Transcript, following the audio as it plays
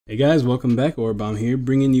Hey guys, welcome back. Orabomb here,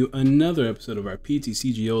 bringing you another episode of our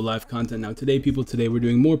TCGO live content. Now today we're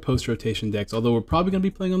doing more post-rotation decks, although we're probably going to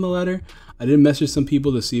be playing on the ladder. I did message some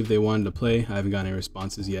people to see if they wanted to play. I haven't gotten any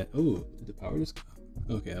responses yet. Oh, did the power just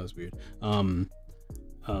go? Okay, that was weird.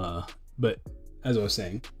 But as I was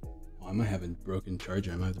saying, I might have a broken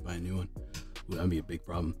charger. I might have to buy a new one. Ooh, that'd be a big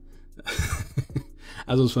problem.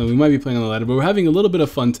 As I was saying, we might be playing on the ladder, but we're having a little bit of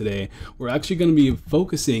fun today. We're actually going to be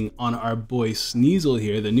focusing on our boy Sneasel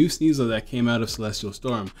here, the new Sneasel that came out of Celestial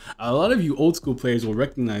Storm. A lot of you old school players will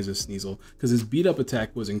recognize this Sneasel because his beat up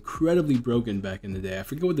attack was incredibly broken back in the day. I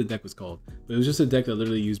forget what the deck was called, but it was just a deck that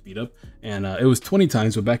literally used beat up, and it was 20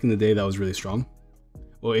 times, but back in the day that was really strong.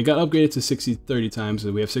 Well, it got upgraded to 30 times,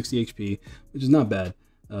 so we have 60 HP, which is not bad.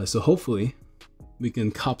 So hopefully we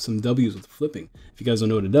can cop some W's with flipping. If you guys don't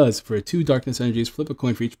know what it does, for 2 darkness energies, flip a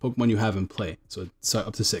coin for each Pokemon you have in play. So it's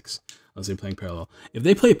up to 6, unless they're playing parallel. If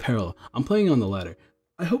they play parallel, I'm playing on the ladder.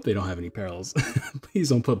 I hope they don't have any parallels. Please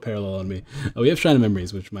don't put parallel on me. We have Shrine of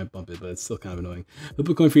Memories, which might bump it, but it's still kind of annoying. Flip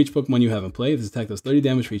a coin for each Pokemon you have in play. This attack does 30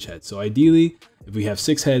 damage for each head. So ideally, if we have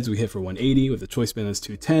 6 heads, we hit for 180. With a choice band, that's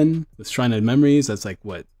 210. With Shrine of Memories, that's like,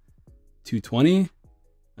 what, 220?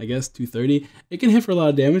 I guess 230. It can hit for a lot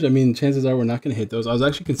of damage. I mean, chances are we're not going to hit those. I was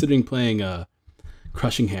actually considering playing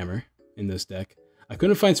Crushing Hammer in this deck. I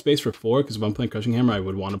couldn't find space for 4 because if I'm playing Crushing Hammer, I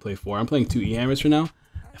would want to play 4. I'm playing 2 E-Hammers for now.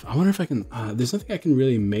 I wonder if I can... there's nothing I can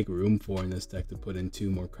really make room for in this deck to put in 2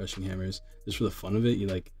 more Crushing Hammers. Just for the fun of it, you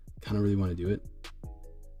like kind of really want to do it.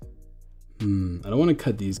 I don't want to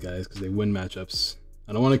cut these guys because they win matchups.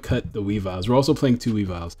 I don't want to cut the Weaviles. We're also playing 2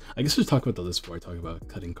 Weaviles. I guess we'll talk about the list before I talk about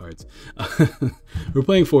cutting cards. We're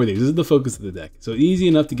playing 4 of these. This is the focus of the deck. So easy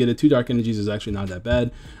enough to get it. 2 Dark Energies is actually not that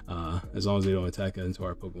bad. As long as they don't attack into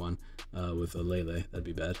our Pokemon with a Lele. That'd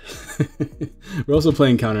be bad. We're also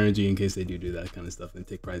playing Counter Energy in case they do that kind of stuff and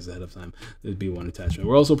take prizes ahead of time. There'd be 1 attachment.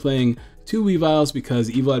 We're also playing 2 Weaviles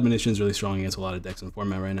because Evil Admonition is really strong against a lot of decks in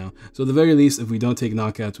format right now. So at the very least, if we don't take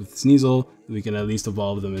knockouts with Sneasel, we can at least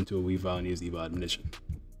evolve them into a Weavile and use Evil Admonition.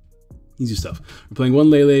 Easy stuff. We're playing 1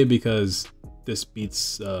 Lele because this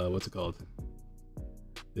beats, what's it called?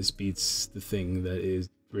 This beats the thing that is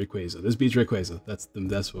Rayquaza. This beats Rayquaza.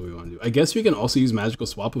 That's what we want to do. I guess we can also use Magical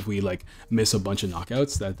Swap if we like miss a bunch of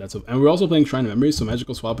knockouts. And we're also playing Shrine of Memories, so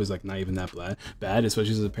Magical Swap is like not even that bad,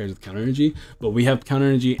 especially as it pairs with Counter Energy. But we have Counter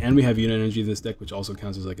Energy and we have Unit Energy in this deck, which also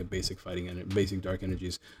counts as like a basic fighting and basic Dark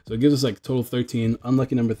Energies. So it gives us like total 13.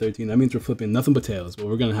 Unlucky number 13. That means we're flipping nothing but tails, but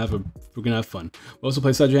we're gonna have fun. We also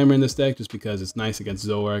play Sledgehammer in this deck just because it's nice against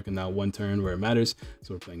Zoroark and that 1 turn where it matters.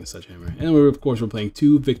 So we're playing a Sledgehammer, and then of course we're playing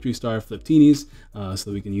 2 Victory Star Fliptinis, so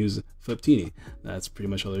that we can use Fliptini. That's pretty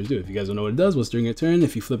much all there is to do. If you guys don't know what it does, well, during your turn,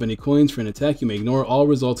 if you flip any coins for an attack, you may ignore all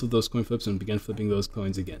results of those coin flips and begin flipping those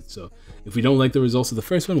coins again. So if we don't like the results of the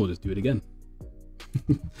first one, we'll just do it again.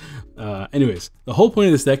 Anyways, the whole point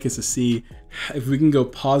of this deck is to see if we can go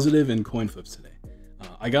positive in coin flips today.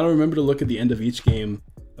 I gotta remember to look at the end of each game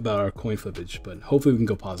about our coin flippage, but hopefully we can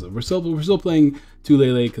go positive. We're still playing 2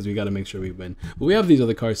 Lele because we got to make sure we win. But we have these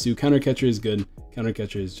other cards too. Counter Catcher is good. Counter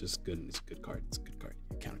Catcher is just good. It's a good card. It's a good card.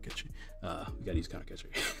 Counter Catcher. We gotta use Counter Catcher.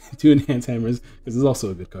 2 Enhanced Hammers because it's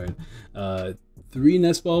also a good card. 3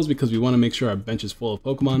 Nest Balls because we want to make sure our bench is full of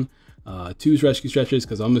Pokemon. 2 Rescue Stretchers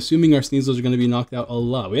because I'm assuming our Sneasels are going to be knocked out a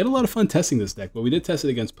lot. We had a lot of fun testing this deck, but we did test it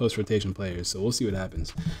against post-rotation players, so we'll see what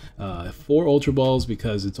happens. 4 Ultra Balls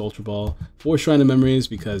because it's Ultra Ball. 4 Shrine of Memories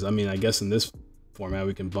because, I mean, I guess in this format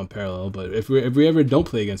we can bump Parallel, but if we ever don't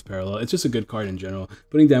play against Parallel, it's just a good card in general.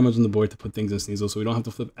 Putting damage on the board to put things in Sneasel so we don't have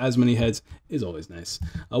to flip as many heads is always nice.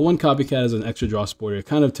 1 Copycat as an extra draw supporter.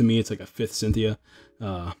 Kind of, to me, it's like a 5th Cynthia.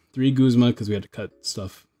 3 Guzma because we had to cut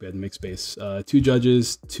stuff. We had to make space. 2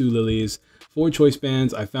 Judges, 2 Lilies, 4 Choice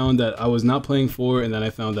Bands. I found that I was not playing 4, and then I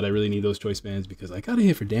found that I really need those Choice Bands because I gotta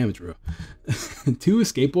hit for damage, bro. 2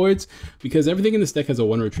 Escape Boards because everything in this deck has a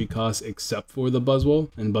 1 retreat cost except for the Buzzwole,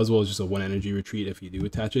 and Buzzwole is just a 1 energy retreat if you do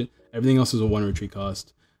attach it. Everything else is a 1 retreat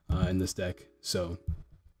cost in this deck, so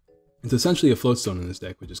it's essentially a Floatstone in this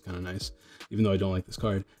deck, which is kind of nice, even though I don't like this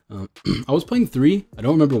card. I was playing 3. I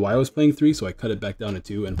don't remember why I was playing 3, so I cut it back down to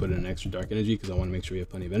 2 and put in an extra Dark Energy because I want to make sure we have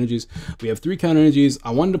plenty of energies. We have 3 Counter Energies.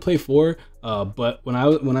 I wanted to play 4, but when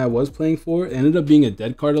I was playing 4, it ended up being a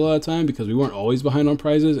dead card a lot of time because we weren't always behind on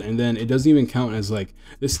prizes, and then it doesn't even count as like,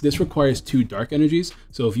 this requires 2 Dark Energies,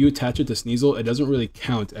 so if you attach it to Sneasel, it doesn't really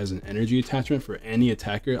count as an energy attachment for any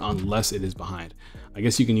attacker unless it is behind. I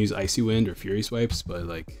guess you can use Icy Wind or Fury Swipes, but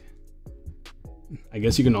like, I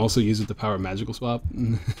guess you can also use it to power Magical Swap.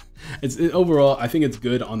 Overall, I think it's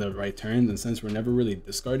good on the right turns, and since we're never really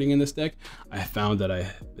discarding in this deck, I found that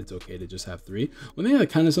it's okay to just have 3. One thing that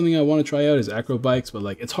kind of something I want to try out is Acrobikes, but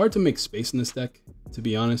like it's hard to make space in this deck. to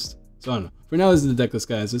be honest. So I don't know. For now, this is the decklist,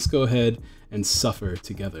 guys. Let's go ahead and suffer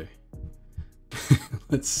together.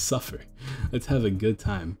 Let's suffer. Let's have a good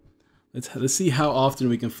time. Let's see how often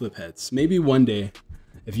we can flip heads. Maybe one day,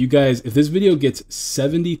 if this video gets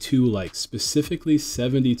 72 likes, specifically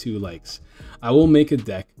 72 likes, I will make a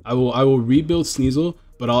deck. I will rebuild Sneasel,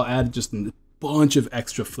 but I'll add just a bunch of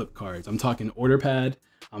extra flip cards. I'm talking order pad.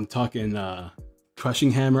 I'm talking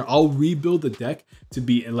crushing hammer. I'll rebuild the deck to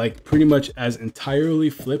be like pretty much as entirely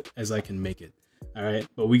flipped as I can make it. All right,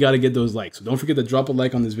 but we got to get those likes. So don't forget to drop a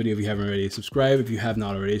like on this video if you haven't already. Subscribe if you have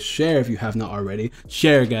not already. Share if you have not already.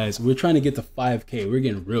 Share, guys. We're trying to get to 5K. We're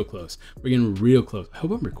getting real close. We're getting real close. I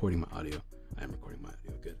hope I'm recording my audio. I am recording my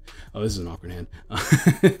audio. Good. Oh, this is an awkward hand.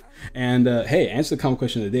 And hey, answer the comment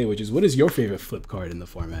question of the day, which is, what is your favorite flip card in the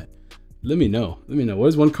format? Let me know. Let me know. What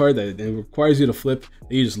is one card that requires you to flip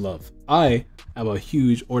that you just love? I am a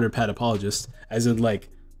huge order pad apologist, as in like,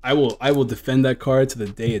 I will defend that card to the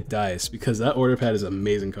day it dies, because that order pad is an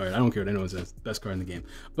amazing card. I don't care what anyone says, best card in the game.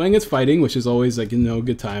 Playing against fighting, which is always like, you know, a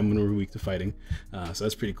good time when we're weak to fighting. So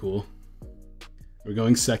that's pretty cool. We're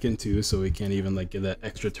going second too, so we can't even like give that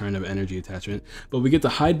extra turn of energy attachment. But we get to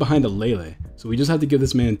hide behind a Lele, so we just have to give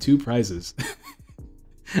this man 2 prizes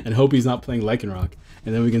and hope he's not playing Lycanroc,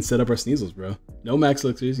 and then we can set up our Sneasels, bro. No max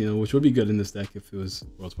elixirs, you know, which would be good in this deck if it was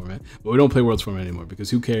Worlds format. But we don't play Worlds format anymore, because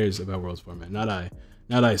who cares about Worlds format? Not I.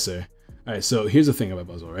 Not I, sir. All right, so here's the thing about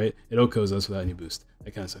Buzzwole, right? It OHKOs us without any boost.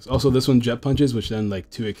 That kind of sucks. Also, this one jet punches, which then like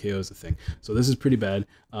 2-hit KOs the thing. So this is pretty bad.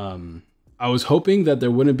 I was hoping that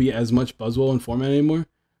there wouldn't be as much Buzzwole in format anymore.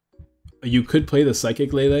 You could play the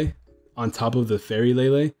Psychic Lele on top of the Fairy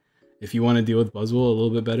Lele if you want to deal with Buzzwole a little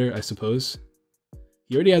bit better, I suppose.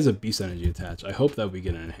 He already has a Beast Energy attached. I hope that we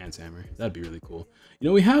get an Enhanced Hammer. That'd be really cool. You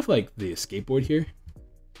know, we have like the skateboard here,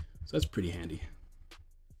 so that's pretty handy.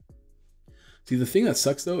 See, the thing that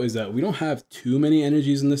sucks though is that we don't have too many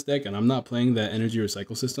energies in this deck, and I'm not playing that energy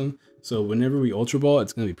recycle system. So whenever we Ultra Ball,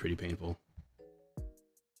 it's going to be pretty painful.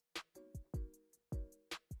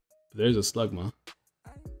 But there's a Slugma.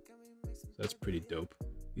 That's pretty dope.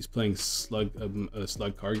 He's playing Slug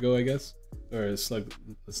Cargo, I guess, or a Slug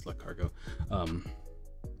Cargo.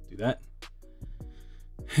 Do that,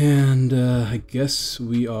 and I guess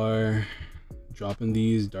we are dropping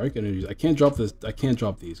these dark energies. I can't drop this. I can't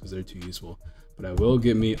drop these because they're too useful. But I will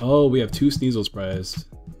get me. Oh, we have 2 Sneasels prized.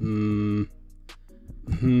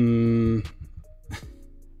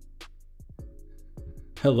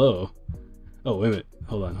 Hello. Oh, wait a minute.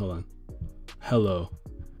 Hold on. Hello.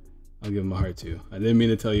 I'll give him a heart too. I didn't mean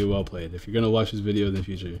to tell you well played. If you're gonna watch this video in the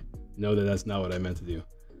future, know that that's not what I meant to do.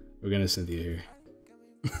 We're gonna Cynthia here.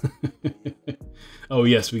 Oh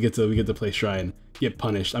yes, we get to play Shrine. Get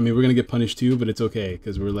punished. I mean, we're gonna get punished too, but it's okay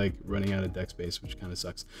because we're like running out of deck space, which kind of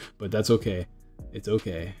sucks. But that's okay. It's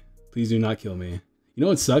okay. Please do not kill me. You know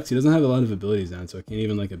what sucks? He doesn't have a lot of abilities down, so I can't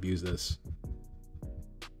even like abuse this.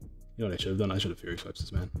 You know what I should have done? I should have Fury Swiped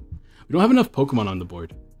this man. We don't have enough Pokemon on the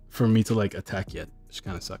board for me to like attack yet, which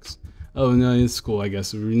kind of sucks. Oh no, it's cool. I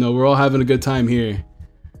guess we're all having a good time here.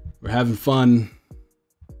 We're having fun.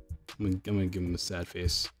 I'm gonna give him a sad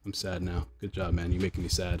face. I'm sad now. Good job, man. You're making me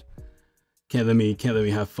sad. Can't let me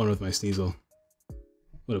have fun with my Sneasel.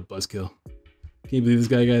 What a buzzkill. Can you believe this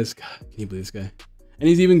guy, guys? God, can you believe this guy? And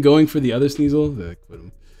he's even going for the other Sneasel. Like,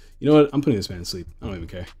 you know what? I'm putting this man to sleep. I don't even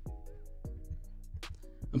care.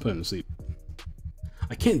 I'm putting him to sleep.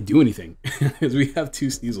 I can't do anything because we have 2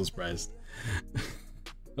 Sneasels prized.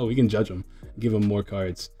 Oh, we can judge him. Give him more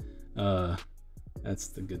cards. That's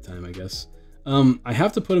the good time, I guess. I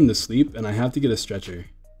have to put him to sleep, and I have to get a stretcher.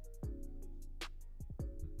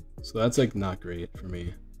 So that's like not great for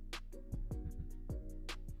me.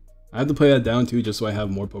 I have to play that down too, just so I have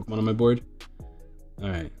more Pokemon on my board.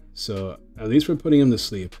 Alright, so at least we're putting him to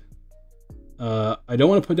sleep. I don't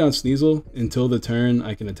want to put down Sneasel until the turn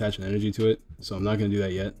I can attach an energy to it, so I'm not going to do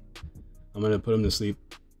that yet. I'm going to put him to sleep.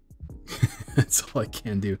 That's all I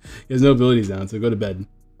can do. He has no abilities down, so go to bed.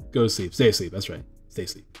 Go to sleep. Stay asleep, that's right. Stay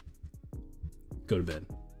asleep. Go to bed.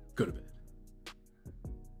 Go to bed.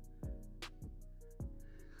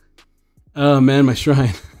 Oh man, my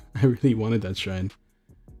shrine. I really wanted that shrine.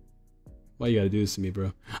 Why you gotta do this to me,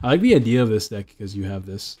 bro? I like the idea of this deck because you have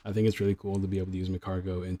this. I think it's really cool to be able to use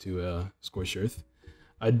Macargo into Scorched Earth.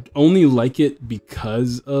 I only like it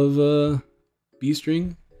because of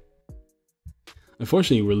B-String.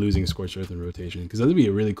 Unfortunately, we're losing Scorched Earth in rotation because that would be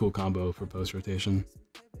a really cool combo for post-rotation.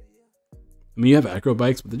 I mean, you have Acro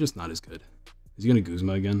Bikes, but they're just not as good. Is he gonna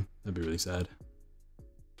Guzma again? That'd be really sad.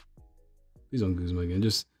 Please don't Guzma again.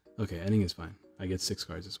 Just, okay, ending is fine. I get 6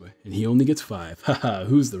 cards this way, and he only gets 5. Haha,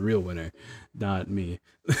 who's the real winner? Not me.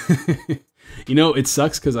 You know, it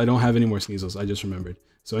sucks because I don't have any more Sneasels. I just remembered.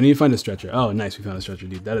 So I need to find a stretcher. Oh, nice. We found a stretcher,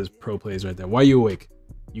 dude. That is pro plays right there. Why are you awake?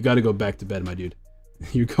 You got to go back to bed, my dude.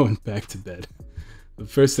 You're going back to bed. But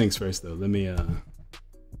first things first, though. Let me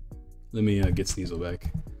get Sneasel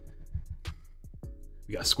back.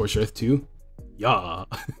 We got Scorched Earth too. Yeah. All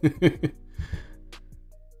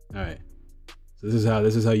right. So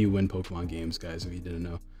this is how you win Pokemon games, guys. If you didn't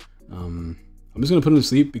know. I'm just gonna put him to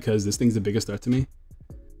sleep because this thing's the biggest threat to me.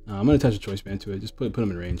 I'm gonna attach a choice band to it. Just put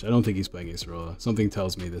him in range. I don't think he's playing Acerola. Something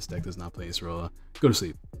tells me this deck does not play Acerola. Go to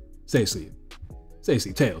sleep. Stay asleep. Stay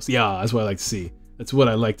asleep. Tails. Yeah, that's what I like to see. That's what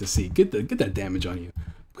I like to see. Get that damage on you.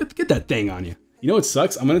 Get that thing on you. You know what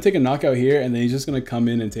sucks? I'm gonna take a knockout here, and then he's just gonna come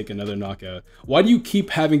in and take another knockout. Why do you keep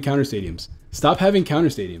having counter stadiums? Stop having counter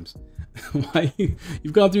stadiums. Why?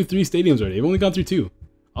 You've gone through 3 stadiums already. You've only gone through 2.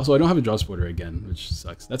 Also, I don't have a draw supporter again, which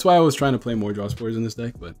sucks. That's why I was trying to play more draw supporters in this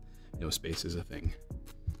deck, but no space is a thing.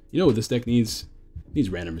 You know what this deck needs? It needs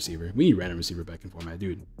random receiver. We need random receiver back in format,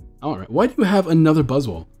 dude. I want. Why do you have another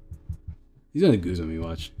Buzzwole? He's gonna Guzma me.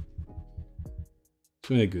 Watch.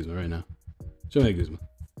 Show me that Guzma right now. Show me that Guzma.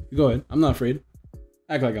 You go ahead. I'm not afraid.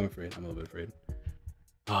 Act like I'm afraid. I'm a little bit afraid.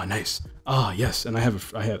 Oh, nice. Oh, yes. And I don't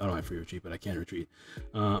have free retreat, but I can retreat.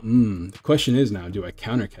 The question is now, do I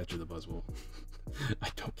counter catcher the Buzzwole? I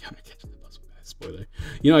don't counter catcher the Buzzwole, guys. Spoiler.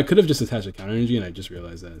 You know, I could have just attached a counter energy, and I just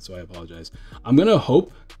realized that, so I apologize. I'm going to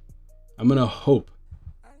hope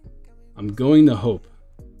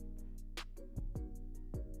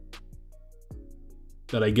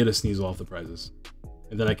that I get a Sneasel off the prizes,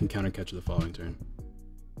 and then I can counter catcher the following turn.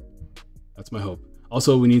 That's my hope.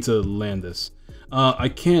 Also, we need to land this. I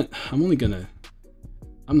can't. I'm not gonna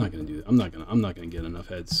do that. I'm not gonna get enough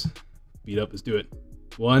heads. Beat up. Let's do it.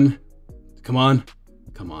 1. Come on.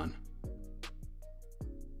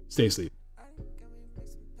 Stay asleep.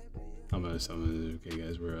 Okay,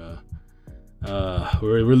 guys.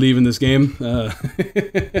 We're leaving this game.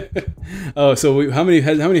 Oh, so how many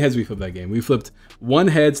heads we flipped that game? We flipped 1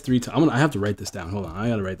 heads 3 times. I have to write this down. Hold on. I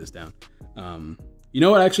gotta write this down. You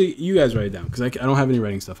know what? Actually, you guys write it down because I don't have any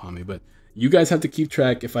writing stuff on me. But you guys have to keep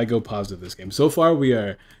track if I go positive this game. So far, we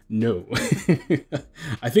are no.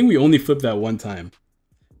 I think we only flipped that 1 time.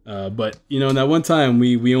 But you know, in that 1 time,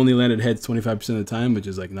 we only landed heads 25% of the time, which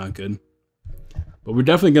is like not good. But we're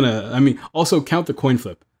definitely gonna. I mean, also count the coin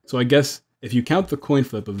flip. So I guess if you count the coin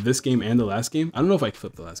flip of this game and the last game, I don't know if I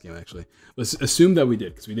flipped the last game actually. Let's assume that we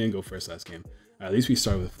did because we didn't go first last game. At least we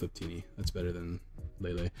start with Fliptini. That's better than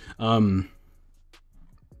Lele.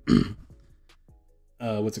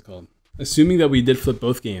 What's it called? Assuming that we did flip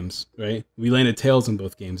both games, right? We landed tails in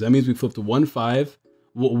both games. That means we flipped 1-5.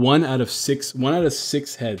 1 out of 6. 1 out of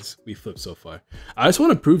 6 heads we flipped so far. I just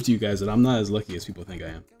want to prove to you guys that I'm not as lucky as people think I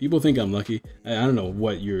am. People think I'm lucky. I don't know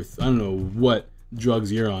what I don't know what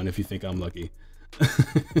drugs you're on if you think I'm lucky. I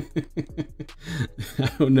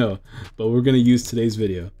don't know, but we're gonna use today's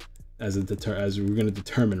video as we're gonna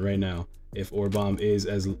determine right now if Orabomb is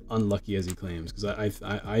as unlucky as he claims. Because I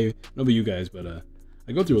don't know about you guys, but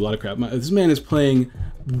I go through a lot of crap. This man is playing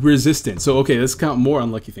resistant. So okay, let's count more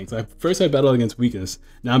unlucky things. First I battled against weakness.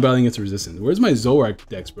 Now I'm battling against resistance. Where's my Zoroark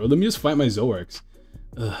decks, bro? Let me just fight my Zoroarks.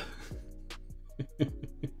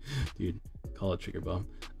 Dude, call it Trigger Bomb.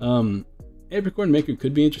 Apricorn Maker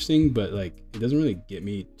could be interesting, but like it doesn't really get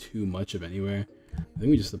me too much of anywhere. I think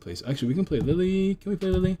we just place. Actually, we can play Lily. Can we play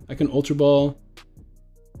Lily? I can Ultra Ball.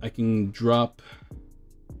 I can drop.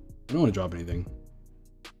 I don't want to drop anything.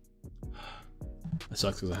 That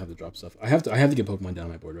sucks because I have to drop stuff. I have to get Pokemon down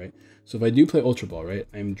on my board, right? So if I do play Ultra Ball, right,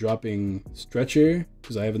 I'm dropping Stretcher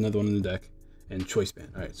because I have another one in the deck, and Choice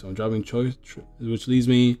Band. All right, so I'm dropping Choice, which leaves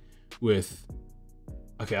me with.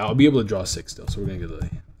 Okay, I'll be able to draw 6 still, so we're gonna get Lily.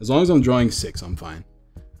 As long as I'm drawing 6, I'm fine.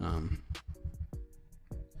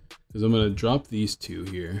 Because I'm gonna drop these 2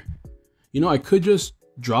 here. You know, I could just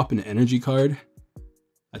drop an energy card,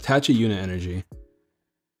 attach a unit energy.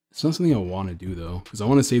 It's not something I want to do though, because I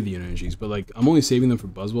want to save the unit energies, but like I'm only saving them for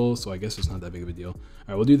Buzzwole, so I guess it's not that big of a deal. All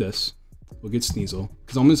right, we'll do this. We'll get Sneasel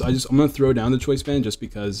because I'm gonna throw down the Choice Band just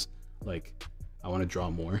because like I want to draw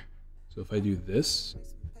more. So if I do this,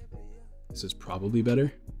 this is probably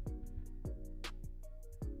better.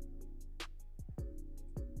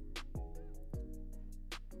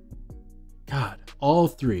 God, all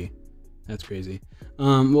 3. That's crazy.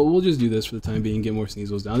 Well, we'll just do this for the time being, get more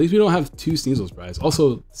Sneasels down. At least we don't have 2 Sneasels prize.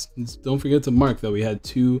 Also, don't forget to mark that we had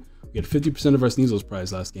 50% of our Sneasels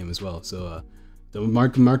prize last game as well. So don't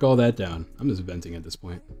mark all that down. I'm just venting at this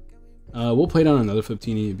point. We'll play down another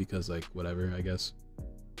Fliptini because like whatever, I guess.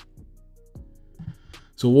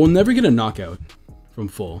 So we'll never get a knockout from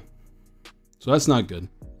full. So that's not good.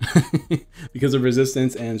 Because of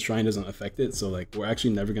resistance and shrine doesn't affect it. So like we're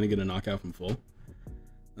actually never going to get a knockout from full.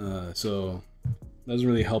 So doesn't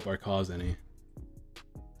really help our cause any.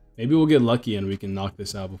 Maybe we'll get lucky and we can knock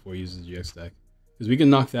this out before he uses the GX deck. Because we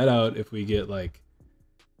can knock that out if we get like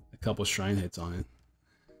a couple shrine hits on it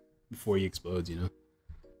before he explodes, you know.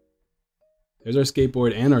 There's our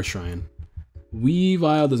skateboard and our shrine.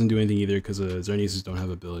 Weavile doesn't do anything either because Xerneas don't have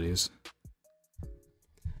abilities.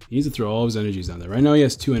 He needs to throw all his energies down there. Right now he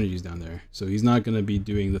has 2 energies down there, so he's not going to be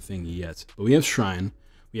doing the thing yet. But we have Shrine,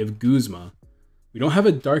 we have Guzma. We don't have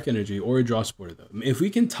a Dark Energy or a Draw Supporter though. If we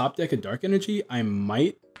can top deck a Dark Energy, I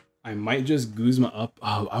might just Guzma up.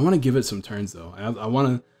 Oh, I want to give it some turns though. I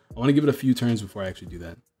want to give it a few turns before I actually do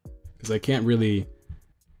that, because I can't really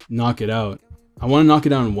knock it out. I want to knock it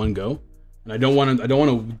down in one go, and I don't want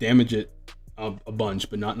to damage it a bunch,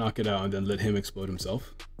 but not knock it out and then let him explode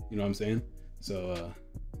himself. You know what I'm saying? So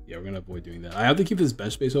yeah, we're gonna avoid doing that. I have to keep this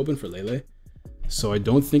bench space open for Lele, so I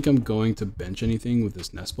don't think I'm going to bench anything with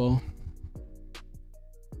this nest ball.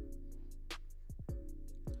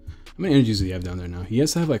 How many energies does he have down there now? He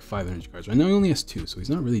has to have like 5 energy cards. Right now he only has 2, so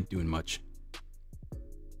he's not really doing much.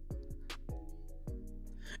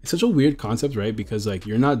 It's such a weird concept, right? Because like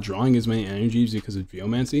you're not drawing as many energies because of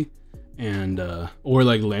Geomancy, and or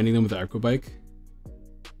like landing them with the Acrobike.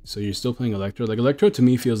 So you're still playing Electro. Like Electro to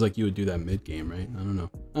me feels like you would do that mid game, right? I don't know.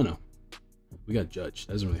 I don't know. We got Judge.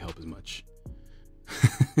 That doesn't really help as much.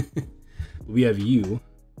 We have you.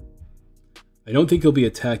 I don't think he'll be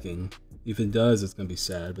attacking. If it does, it's gonna be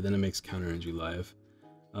sad. But then it makes counter energy live.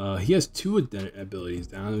 He has 2 abilities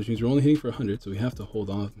down, which means we're only hitting for 100. So we have to hold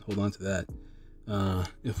on to that.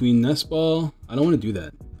 If we nest ball, I don't want to do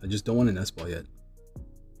that. I just don't want to nest ball yet.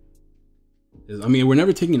 I mean, we're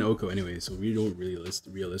never taking an Oko anyway, so we don't really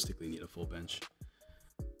realistically need a full bench.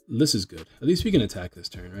 This is good. At least we can attack this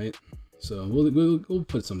turn, right? So we'll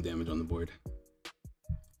put some damage on the board.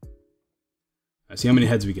 I see how many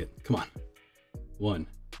heads we get. Come on. 1.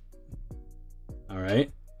 All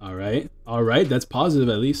right. That's positive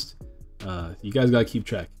at least. You guys gotta keep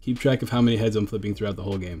track. Keep track of how many heads I'm flipping throughout the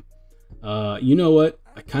whole game. You know what?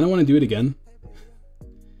 I kind of want to do it again,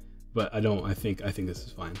 but I don't. I think this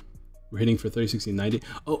is fine. We're hitting for 30, 60, 90.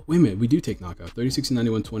 Oh, wait a minute. We do take knockout. 30, 60, 90,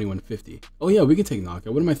 120, 150. Oh yeah, we can take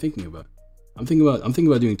knockout. What am I thinking about? I'm thinking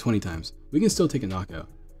about doing 20 times. We can still take a knockout.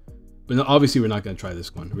 But no, obviously we're not going to try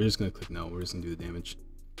this one. We're just going to click no. We're just going to do the damage.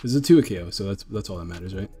 This is a 2 KO, so that's all that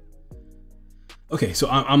matters, right? Okay, so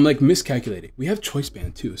I'm like miscalculating. We have Choice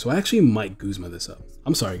Band too, so I actually might Guzma this up.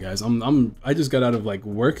 I'm sorry guys. I just got out of like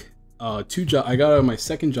work. I got out of my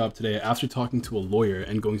second job today after talking to a lawyer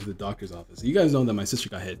and going to the doctor's office. You guys know that my sister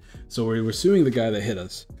got hit, so we're suing the guy that hit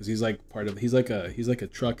us because he's like he's like a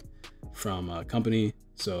truck from a company.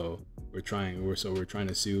 So we're trying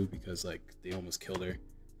to sue because like they almost killed her.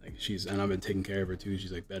 Like and I've been taking care of her too.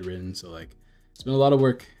 She's like bedridden, so like it's been a lot of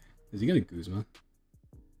work. Is he gonna Guzma?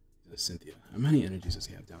 Cynthia. How many energies does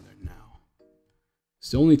he have down there now?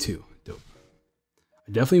 Still only 2. Dope.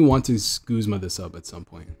 I definitely want to Guzma this up at some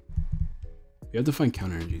point. You have to find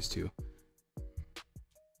counter energies too.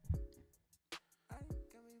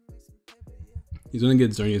 He's gonna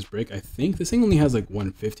get Xerneas break. I think this thing only has like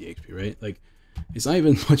 150 HP, right? Like it's not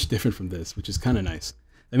even much different from this, which is kind of nice.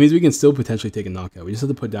 That means we can still potentially take a knockout. We just have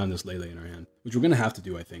to put down this Lele in our hand, which we're gonna have to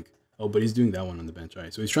do, I think. Oh, but he's doing that one on the bench. All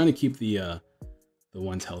right, so he's trying to keep the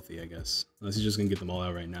ones healthy, I guess. Unless he's just gonna get them all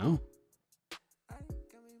out right now.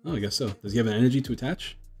 Oh, I guess so. Does he have an energy to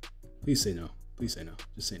attach? Please say no. Please say no.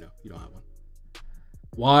 Just say no. You don't have one.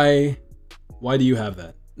 Why do you have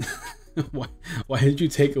that? why did you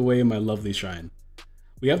take away my lovely shrine?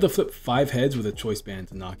 We have to flip 5 heads with a Choice Band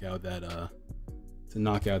to knock out that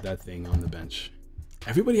thing on the bench.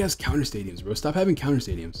 Everybody has counter stadiums, bro. Stop having counter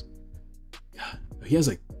stadiums. God, he has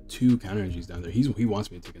like 2 counter energies down there. He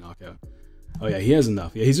wants me to take a knockout. Oh yeah, he has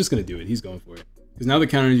enough. Yeah, he's just gonna do it. He's going for it. Because now the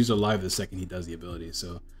counter energies are live the second he does the ability.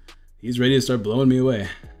 So he's ready to start blowing me away.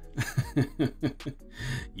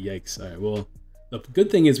 Yikes. Alright, well, the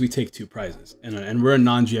good thing is we take 2 prizes. And we're a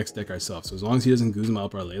non-GX deck ourselves. So as long as he doesn't Guzma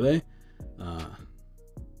up our Lele,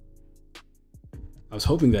 I was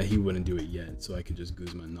hoping that he wouldn't do it yet, so I could just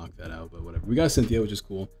Guzma and knock that out, but whatever. We got a Cynthia, which is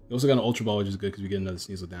cool. We also got an Ultra Ball, which is good because we get another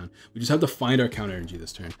Sneasel down. We just have to find our counter energy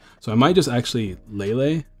this turn. So I might just actually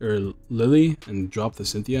Lele and drop the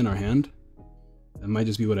Cynthia in our hand. That might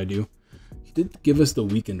just be what I do. He did give us the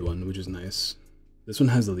weakened one, which is nice. This one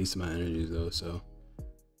has the least amount of energies though, so.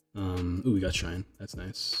 Ooh, we got Shrine. That's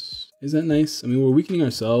nice. Is that nice? I mean, we're weakening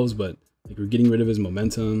ourselves, but like we're getting rid of his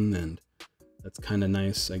momentum, and that's kind of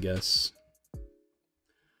nice, I guess.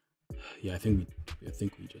 Yeah, I think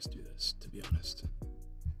we just do this, to be honest.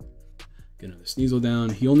 Get another Sneasel down.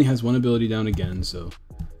 He only has one ability down again, so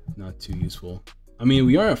not too useful. I mean,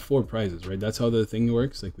 we are at 4 prizes, right? That's how the thing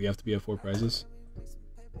works. Like, we have to be at 4 prizes.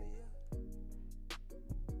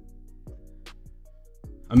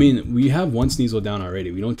 I mean, we have 1 Sneasel down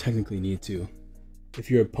already. We don't technically need to.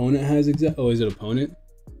 If your opponent has oh, is it opponent?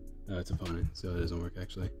 No, it's opponent, so it doesn't work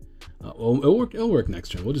actually. Well, it'll work next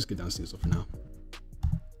turn. We'll just get down Sneasel for now.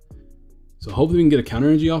 So hopefully we can get a counter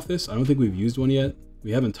energy off this. I don't think we've used one yet.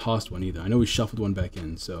 We haven't tossed one either. I know we shuffled one back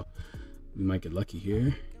in, so we might get lucky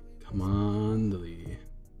here. Come on, Lily.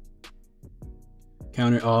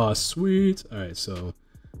 Counter. Oh, sweet. All right, so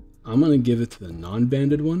I'm gonna give it to the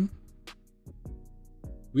non-banded one.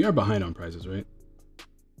 We are behind on prizes, right?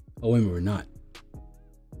 Oh, wait a minute, we're not.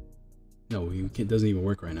 No, it doesn't even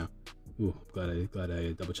work right now. Ooh, glad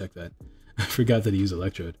I double checked that. I forgot that he used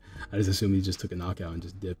Electrode. I just assumed he just took a knockout and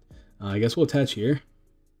just dipped. I guess we'll attach here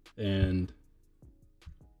and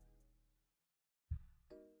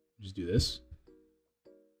just do this.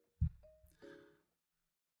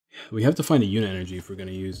 We have to find a unit energy if we're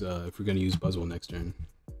gonna use Buzzwole next turn.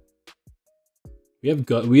 We have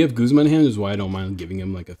Guzma in hand, is why I don't mind giving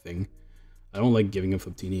him like a thing. I don't like giving him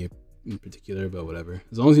Fliptini in particular, but whatever.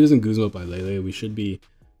 As long as he doesn't Guzma up by Lele, we should be,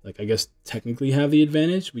 like, I guess technically have the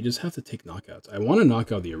advantage. We just have to take knockouts. I want to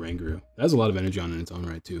knock out the Oranguru. That has a lot of energy on it in its own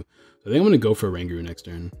right too. So I think I'm gonna go for Oranguru next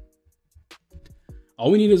turn. All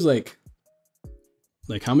we need is like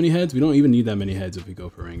how many heads? We don't even need that many heads if we go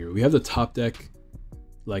for Oranguru. We have the top deck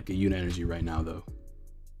like a unit energy right now though.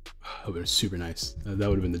 That would have been super nice. That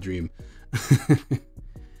would have been the dream.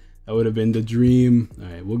 That would have been the dream. All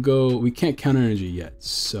right, we'll go. We can't counter energy yet,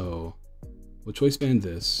 so we'll choice band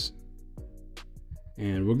this,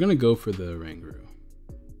 and we're gonna go for the Oranguru.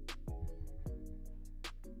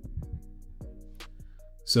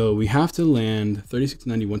 So we have to land 36,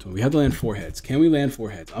 90, 120. We have to land 4 heads. Can we land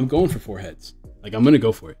 4 heads? I'm going for 4 heads. Like, I'm gonna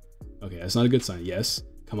go for it. Okay, that's not a good sign. Yes.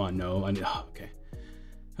 Come on. No. Okay.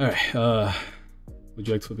 All right. Would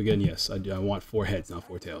you like to flip again? Yes. I do. I want 4 heads, not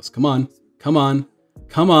 4 tails. Come on. Come on.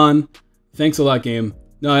 Come on. Thanks a lot, game.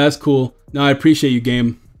 No, that's cool. No, I appreciate you,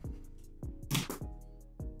 game.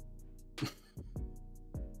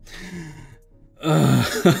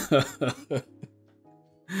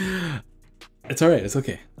 It's all right. It's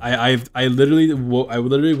okay. I literally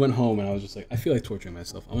went home and I was just like, I feel like torturing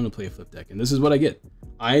myself. I'm gonna play a flip deck, and this is what I get.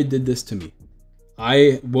 I did this to me.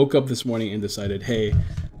 I woke up this morning and decided, hey,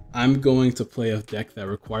 I'm going to play a deck that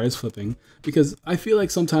requires flipping because I feel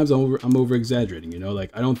like sometimes I'm over exaggerating. You know,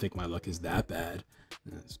 like I don't think my luck is that bad.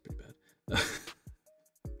 That's pretty bad.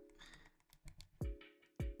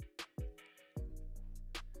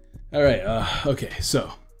 All right. Okay.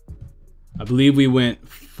 So I believe we went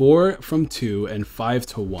 4 from 2 and 5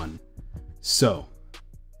 to 1. So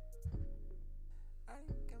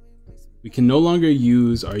we can no longer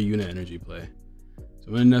use our unit energy play. So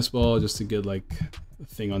I'm gonna nest ball just to get like a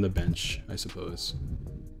thing on the bench, I suppose.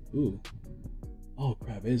 Ooh. Oh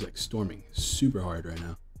crap, it is like storming super hard right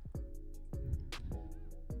now.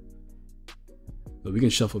 But we can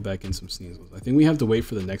shuffle back in some Sneasels. I think we have to wait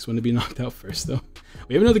for the next one to be knocked out first though.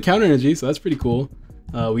 We have another counter energy, so that's pretty cool.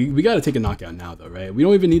 We got to take a knockout now though, right? We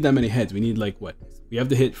don't even need that many heads. We need like what? We have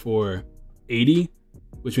to hit for 80,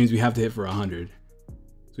 which means we have to hit for 100.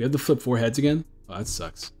 So we have to flip 4 heads again. Oh, that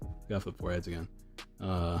sucks. We gotta flip 4 heads again.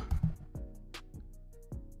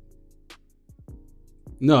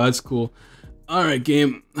 No, that's cool. All right,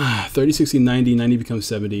 game. 30, 60, 90. 90 becomes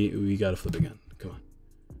 70. We gotta flip again. Come on.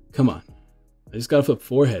 Come on. I just gotta flip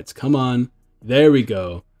 4 heads. Come on. There we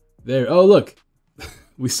go. There. Oh, look.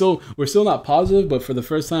 We're still not positive, but for the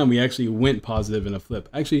first time, we actually went positive in a flip.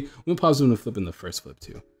 Actually, we went positive in a flip in the first flip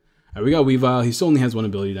too. All right, we got Weavile. He still only has 1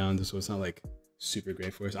 ability down, so it's not like super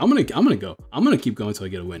great for us. I'm gonna go. I'm gonna keep going until I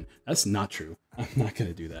get a win. That's not true. I'm not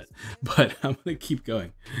gonna do that, but I'm gonna keep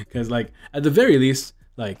going because, like, at the very least,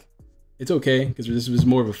 like, it's okay because this was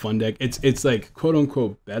more of a fun deck. It's like quote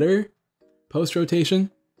unquote better post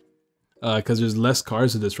rotation. Because there's less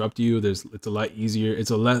cards to disrupt you. It's a lot easier.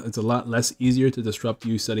 It's a lot less easier to disrupt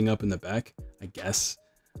you setting up in the back, I guess.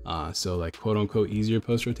 So like quote unquote easier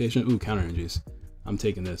post rotation. Ooh, counter energies. I'm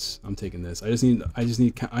taking this. I'm taking this. I just need.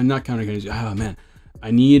 I'm not counter energy. Oh man,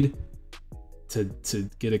 I need to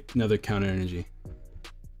get another counter energy.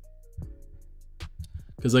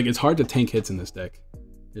 Because like it's hard to tank hits in this deck.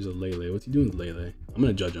 There's a Lele. What's he doing with Lele? I'm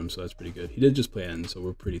gonna judge him, so that's pretty good. He did just play N, so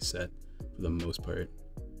we're pretty set for the most part.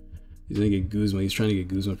 He's gonna get Guzma. He's trying to get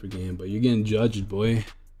Guzma for game, but you're getting judged, boy.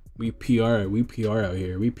 We PR out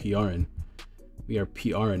here. We PRing. We are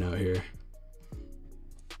PRing out here.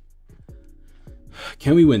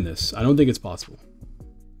 Can we win this? I don't think it's possible.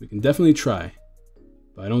 We can definitely try,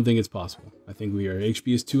 but I don't think it's possible. I think our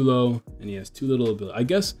HP is too low and he has too little ability. I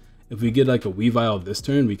guess if we get like a Weavile this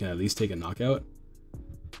turn, we can at least take a knockout.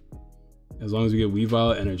 As long as we get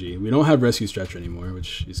Weavile energy. We don't have Rescue Stretcher anymore,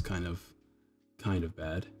 which is kind of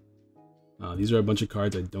bad. These are a bunch of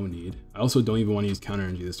cards I don't need. I also don't even want to use counter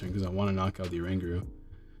energy this turn because I want to knock out the Oranguru.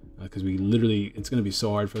 Because we literally, it's going to be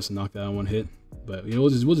so hard for us to knock that out one hit. But you know, we'll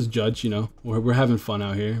just judge, you know. We're having fun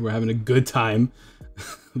out here. We're having a good time.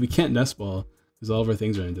 We can't nest ball because all of our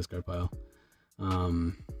things are in a discard pile. I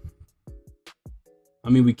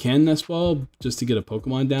mean, we can nest ball just to get a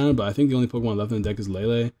Pokemon down, but I think the only Pokemon left in the deck is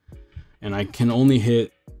Lele. And I can only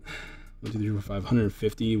hit 1, 2, 3, 4, 5,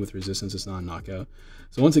 150 with resistance. It's not a knockout.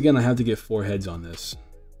 So once again, I have to get 4 heads on this.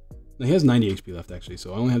 Now, he has 90 HP left actually,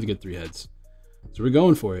 so I only have to get 3 heads. So we're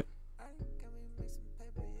going for it. I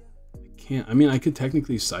can't. I mean, I could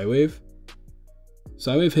technically Psywave.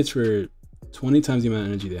 Psywave hits for 20 times the amount of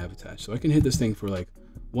energy they have attached. So I can hit this thing for like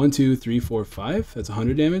 1, 2, 3, 4, 5. That's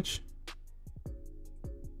 100 damage.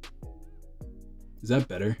 Is that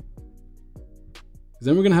better? Because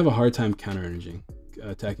then we're going to have a hard time counter energy.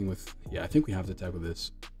 Attacking with... Yeah, I think we have to attack with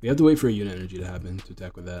this. We have to wait for a unit energy to happen to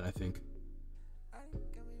attack with that, I think.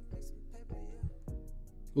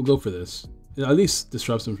 We'll go for this. It at least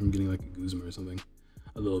disrupts them from getting like a Guzma or something.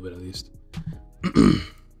 A little bit at least.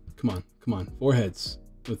 Come on, come on. 4 heads.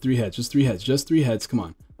 With 3 heads. Just 3 heads. Just 3 heads. Come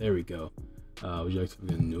on. There we go. Would you like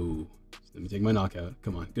to... No. Let me take my knockout.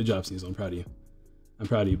 Come on. Good job, Sneasel. I'm proud of you. I'm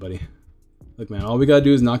proud of you, buddy. Look, man. All we gotta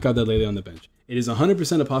do is knock out that Lele on the bench. It is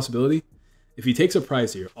 100% a possibility. If he takes a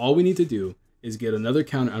prize here, all we need to do is get another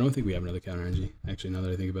counter. I don't think we have another counter energy. Actually, now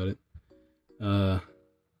that I think about it.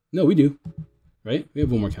 No, we do. Right? We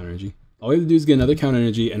have 1 more counter energy. All we have to do is get another counter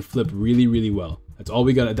energy and flip really, really well. That's all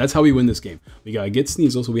we got. That's how we win this game. We got to get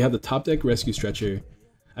Sneasel. So we have the top deck Rescue Stretcher.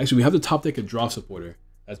 Actually, we have the top deck a Draw Supporter.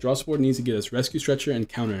 That Draw Supporter needs to get us Rescue Stretcher and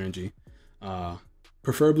counter energy.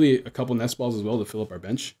 Preferably a couple Nest Balls as well to fill up our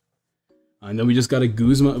bench. And then we just got a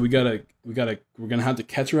Guzma. We're gonna have to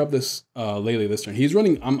catch her up this Lele this turn. He's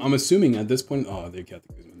running. I'm assuming at this point. Oh, they got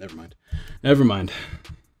the Guzma. Never mind. Never mind.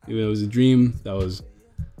 It was a dream. That was,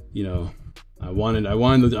 you know. I wanted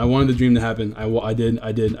the dream to happen. I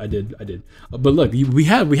did. But look, we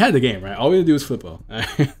had the game, right? All we had to do was flip well.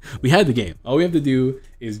 We had the game. All we have to do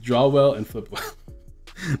is draw well and flip well.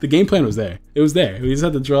 The game plan was there. It was there. We just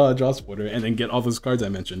had to draw a Draw Supporter and then get all those cards I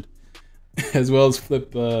mentioned, as well as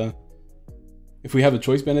flip. If we have a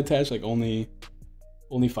Choice Band attached, like only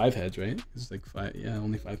 5 heads, right? It's like 5. Yeah,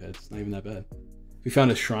 only 5 heads. It's not even that bad. If we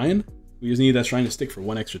found a Shrine, we just need that Shrine to stick for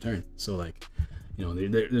 1 extra turn. So like. You know,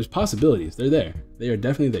 there's possibilities. They're there. They are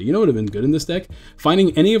definitely there. You know what would have been good in this deck?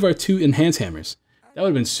 Finding any of our 2 Enhance Hammers. That would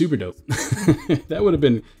have been super dope. That would have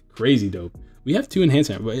been crazy dope. We have 2 Enhance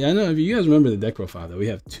Hammers. But I know if you guys remember the deck profile, though, we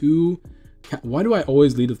have 2... Why do I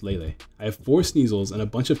always lead with Lele? I have 4 Sneasels and a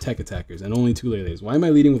bunch of Tech Attackers and only 2 Leles. Why am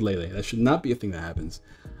I leading with Lele? That should not be a thing that happens.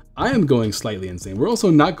 I am going slightly insane. We're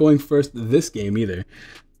also not going first this game either.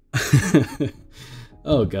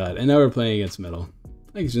 Oh, God. And now we're playing against Metal.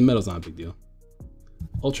 I guess Metal's not a big deal.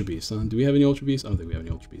 Ultra Beast, huh? Do we have any Ultra Beasts? I don't think we have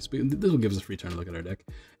any Ultra Beasts. But this will give us a free turn to look at our deck.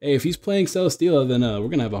 Hey, if he's playing Celesteela, then we're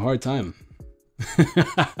going to have a hard time.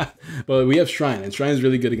 But we have Shrine, and Shrine is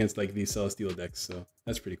really good against like these Celesteela decks, so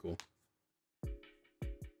that's pretty cool.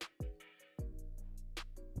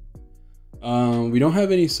 We don't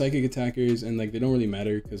have any Psychic Attackers, and like they don't really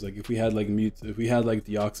matter, because like if we had like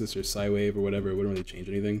Deoxys or Psywave or whatever, it wouldn't really change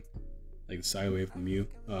anything. Like the Psywave, the Mew,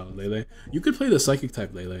 Lele. You could play the Psychic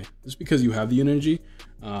type Lele just because you have the unit energy.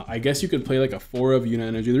 I guess you could play like a 4 of unit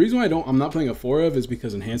energy. The reason why I'm not playing a 4 of is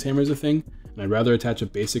because Enhance Hammer is a thing, and I'd rather attach a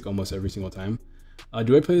basic almost every single time.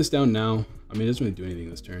 Do I play this down now? I mean, it doesn't really do anything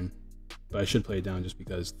this turn, but I should play it down just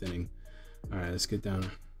because thinning. All right, let's get down.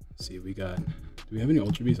 Let's see, we got. Do we have any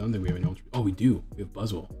Ultra Beasts? I don't think we have any Ultra. Oh, we do. We have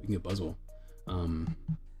Buzzwole. We can get Buzzwole.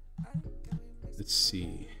 Let's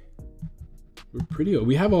see. We're pretty.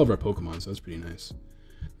 We have all of our Pokemon, so that's pretty nice.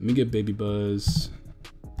 Let me get Baby Buzz.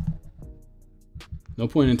 No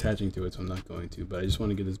point in attaching to it, so I'm not going to. But I just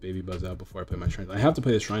want to get this Baby Buzz out before I play my Shrine. I have to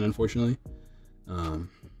play the Shrine, unfortunately.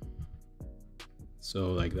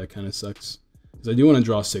 So like that kind of sucks. Because I do want to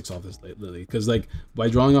draw 6 off this Lily. Because like by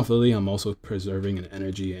drawing off Lily, I'm also preserving an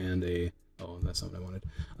energy and a. Oh, that's not what I wanted.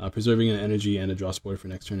 Preserving an energy and a Draw Supporter for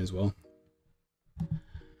next turn as well.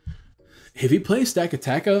 If he plays Stack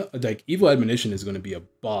Attacka, like Evil Admonition is going to be a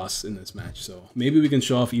boss in this match. So maybe we can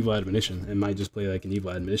show off Evil Admonition and might just play like an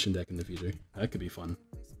Evil Admonition deck in the future. That could be fun.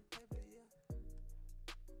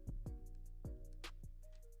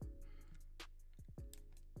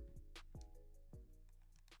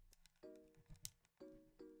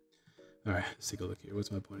 All right, let's take a look here.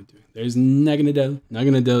 What's my opponent doing? There's Naganadel.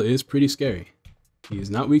 Naganadel is pretty scary. He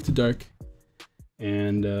is not weak to dark.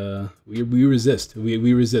 And we resist.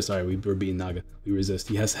 We resist. All right, we're beating Naga. We resist.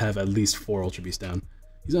 He has to have at least 4 Ultra Beasts down.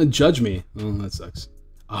 He's gonna judge me. Oh, that sucks.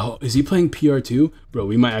 Oh, is he playing PR2? Bro,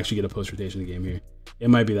 we might actually get a post-rotation game here. It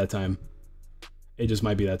might be that time. It just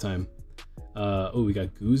might be that time. Oh, we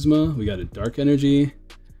got Guzma. We got a Dark Energy.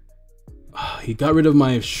 Oh, he got rid of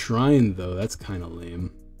my Shrine, though. That's kind of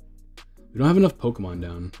lame. We don't have enough Pokemon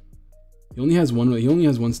down. He only has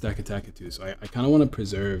one stack attack too, so I kind of want to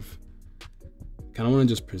preserve. Kind of want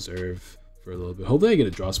to just preserve for a little bit. Hopefully I get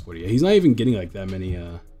a draw sport. Yeah, he's not even getting like that many.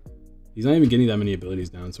 He's not even getting that many abilities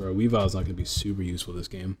down, so our Weavile is not going to be super useful this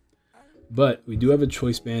game. But we do have a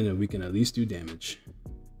choice band, and we can at least do damage.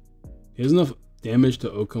 He has enough damage to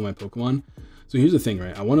OHKO my Pokemon. So here's the thing,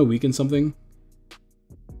 right? I want to weaken something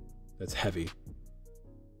that's heavy.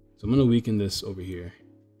 So I'm going to weaken this over here.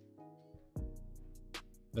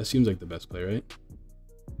 That seems like the best play, right?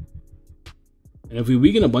 And if we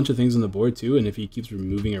weaken a bunch of things on the board too, and if he keeps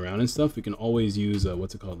moving around and stuff, we can always use,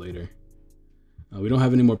 what's it called later? We don't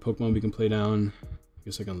have any more Pokemon we can play down. I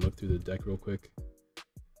guess I can look through the deck real quick.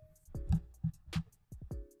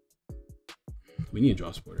 We need a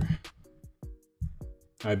draw sporter.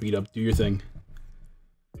 Alright, beat up, do your thing.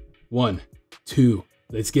 1, 2,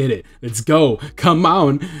 let's get it. Let's go. Come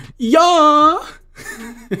on. Yeah!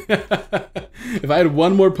 If I had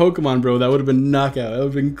one more Pokemon, bro, that would have been knockout. That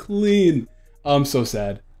would have been clean. Oh, I'm so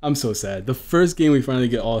sad. I'm so sad. The first game we finally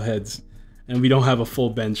get all heads, and we don't have a full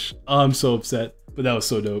bench. Oh, I'm so upset. But that was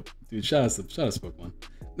so dope. Dude, shout out to Pokemon.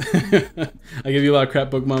 I give you a lot of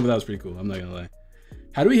crap Pokemon, but that was pretty cool. I'm not gonna lie.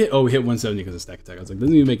 How do we hit? Oh, we hit 170 because of stack attack. I was like,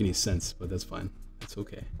 doesn't even make any sense, but that's fine. That's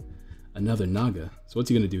okay. Another Naga. So what's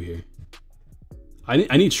he gonna do here?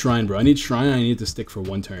 I need Shrine, bro. I need Shrine. I need it to stick for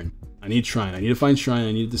 1 turn. I need Shrine. I need to find Shrine.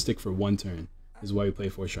 I need it to stick for 1 turn. This is why we play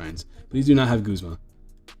 4 Shrines. Please do not have Guzma.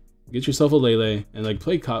 Get yourself a Lele and like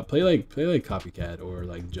play like Copycat or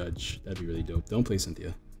like Judge. That'd be really dope. Don't play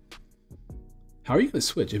Cynthia. How are you gonna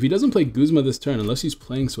switch? If he doesn't play Guzma this turn, unless he's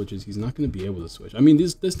playing switches, he's not gonna be able to switch. I mean,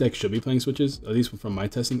 this deck should be playing switches, at least from my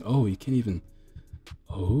testing. Oh, you can't even.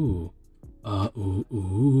 Oh,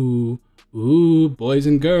 ooh, boys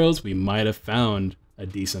and girls, we might have found a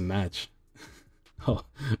decent match. Oh,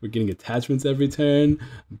 we're getting attachments every turn,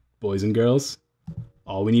 boys and girls.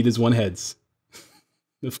 All we need is 1 heads.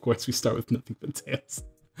 Of course, we start with nothing but tails.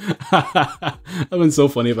 That would have been so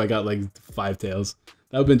funny if I got like 5 tails.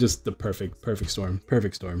 That would have been just the perfect storm.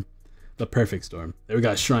 Perfect storm. The perfect storm. There we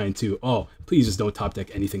got Shrine too. Oh, please just don't top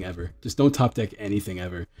deck anything ever. Just don't top deck anything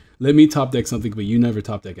ever. Let me top deck something, but you never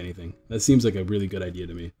top deck anything. That seems like a really good idea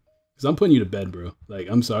to me. Because I'm putting you to bed, bro. Like,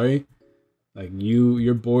 I'm sorry. Like,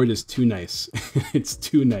 your board is too nice. It's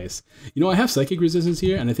too nice. You know, I have Psychic Resistance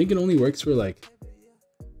here, and I think it only works for like...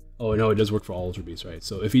 Oh, no, it does work for all Ultra Beasts, right?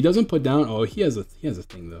 So if he doesn't put down... Oh, he has a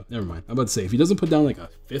thing, though. Never mind. I'm about to say, if he doesn't put down, like, a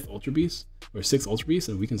 5th Ultra Beast, or 6th Ultra Beast,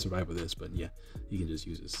 then we can survive with this. But, yeah, he can just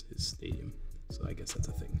use his stadium. So I guess that's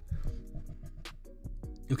a thing.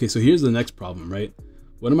 Okay, so here's the next problem, right?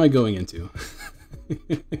 What am I going into?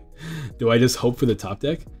 Do I just hope for the top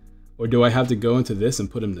deck? Or do I have to go into this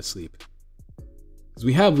and put him to sleep? Because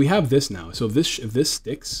we have this now. So if this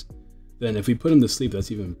sticks, then if we put him to sleep,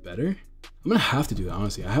 that's even better. I'm going to have to do that,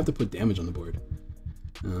 honestly. I have to put damage on the board.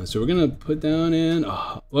 So we're going to put down in...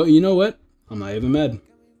 Oh, well, you know what? I'm not even mad.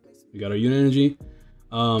 We got our unit energy.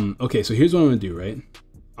 Okay, so here's what I'm going to do, right?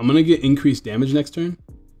 I'm going to get increased damage next turn.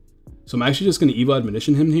 So I'm actually just going to Evil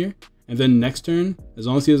Admonition him here. And then next turn, as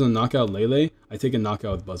long as he doesn't knock out Lele, I take a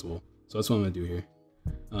knockout with Buzzwole. So that's what I'm going to do here.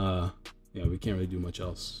 Yeah, we can't really do much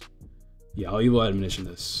else. Yeah, I'll Evil Admonition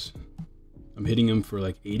this. I'm hitting him for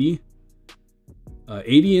like 80.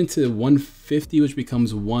 80 into 150, which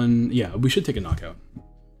becomes 1. Yeah, we should take a knockout.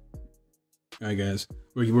 All right, guys.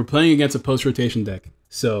 We're playing against a post-rotation deck.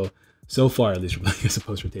 So far, at least, we're playing against a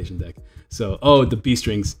post-rotation deck. So, oh, the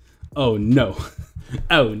B-strings. Oh, no.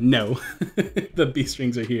 Oh, no. The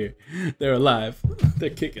B-strings are here. They're alive.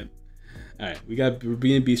 They're kicking. All right, we're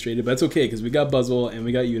being beast-rated, but that's okay because we got Buzzwole and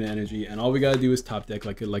we got Unit Energy, and all we gotta do is top deck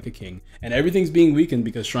like a king. And everything's being weakened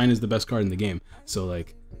because Shrine is the best card in the game. So,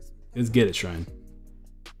 like, let's get it, Shrine.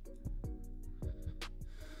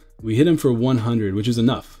 We hit him for 100, which is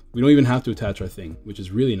enough. We don't even have to attach our thing, which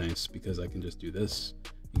is really nice because I can just do this.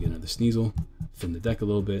 You get another Sneasel, thin the deck a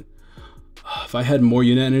little bit. If I had more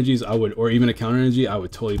unit energies, I would, or even a counter energy, I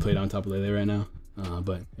would totally play it on top of Lele right now.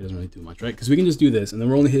 But it doesn't really do much, right? Because we can just do this, and then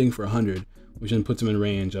we're only hitting for 100, which then puts him in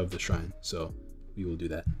range of the Shrine. So we will do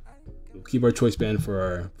that. We'll keep our choice band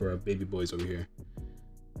for our baby boys over here.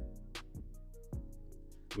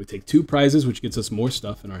 We take 2 prizes, which gets us more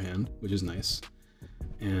stuff in our hand, which is nice.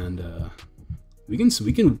 And we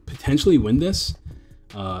can potentially win this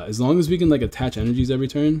as long as we can like attach energies every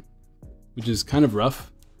turn, which is kind of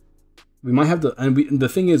rough. We might have to, and the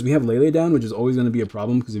thing is, we have Lele down, which is always going to be a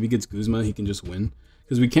problem because if he gets Guzma, he can just win.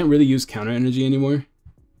 Because we can't really use counter energy anymore.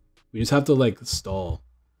 We just have to like stall.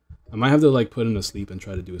 I might have to like put in a sleep and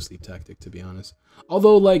try to do a sleep tactic, to be honest.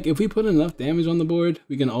 Although like if we put enough damage on the board,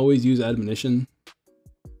 we can always use admonition.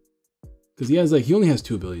 Because he only has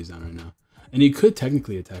 2 abilities down right now. And he could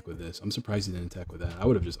technically attack with this. I'm surprised he didn't attack with that. I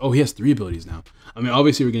would have just, oh, he has 3 abilities now. I mean,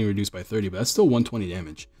 obviously we're getting reduced by 30, but that's still 120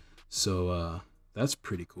 damage. So that's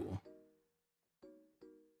pretty cool.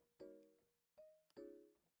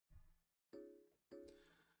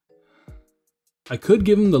 I could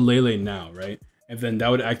give him the Lele now, right? And then that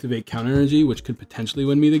would activate counter energy, which could potentially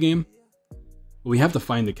win me the game. But we have to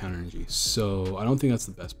find the counter energy, so I don't think that's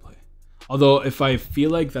the best play. Although, if I feel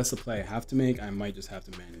like that's the play I have to make, I might just have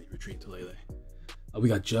to manually retreat to Lele. We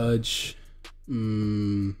got Judge.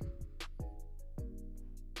 I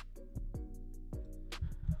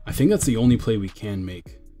think that's the only play we can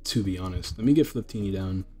make, to be honest. Let me get Fliptini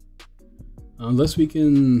down. Unless we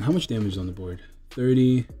can... How much damage is on the board?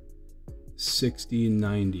 30... 60,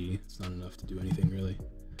 90. It's not enough to do anything really.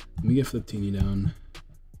 Let me get Fliptini down.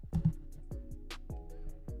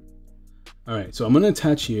 Alright, so I'm gonna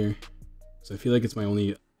attach here. So I feel like it's my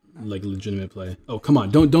only like legitimate play. Oh, come on,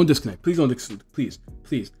 don't disconnect. Please don't disconnect.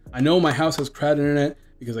 Please. I know my house has crap internet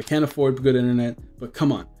because I can't afford good internet, but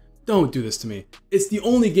come on. Don't do this to me. It's the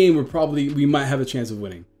only game where we might have a chance of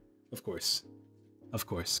winning. Of course. Of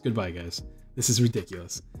course. Goodbye, guys. This is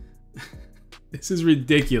ridiculous. This is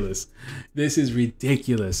ridiculous. This is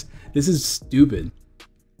ridiculous. This is stupid.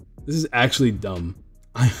 This is actually dumb.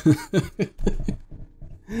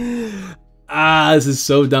 This is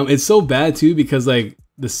so dumb. It's so bad too because like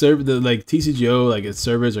the TCGO, like its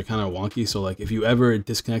servers are kind of wonky. So like if you ever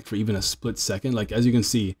disconnect for even a split second, like as you can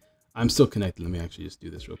see, I'm still connected. Let me actually just do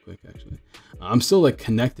this real quick. Actually, I'm still like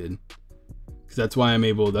connected because that's why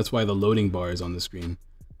that's why the loading bar is on the screen.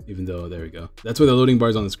 Even though, there we go. That's why the loading bar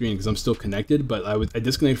is on the screen because I'm still connected, but I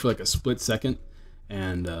disconnected for like a split second,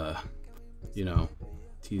 and you know,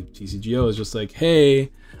 TCGO is just like,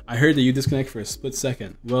 hey, I heard that you disconnect for a split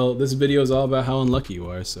second. Well, this video is all about how unlucky you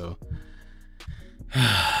are, so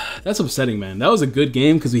that's upsetting, man. That was a good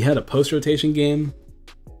game because we had a post-rotation game.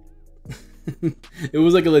 It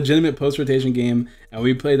was like a legitimate post-rotation game, and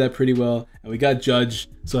we played that pretty well, and we got judged,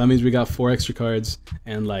 so that means we got 4 extra cards,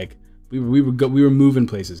 and like we were moving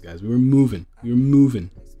places, guys. We were moving. I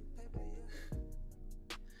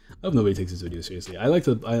hope nobody takes this video seriously.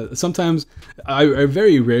 Sometimes I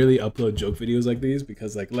very rarely upload joke videos like these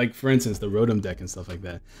because like for instance the Rotom deck and stuff like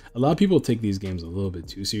that. A lot of people take these games a little bit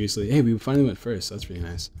too seriously. Hey, we finally went first. That's really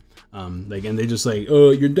nice. Like, and they just like, oh,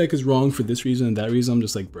 your deck is wrong for this reason and that reason. I'm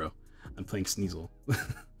just like, bro, I'm playing Sneasel.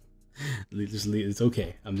 It's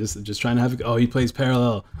okay. I'm just trying to have. Oh, he plays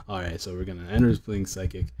Parallel. All right, so we're gonna. Ender's playing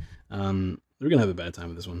Psychic. We're gonna have a bad time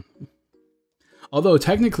with this one. Although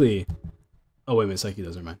technically, oh wait a minute, Psyche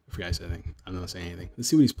doesn't mind. I forgot I said anything. I'm not saying anything. Let's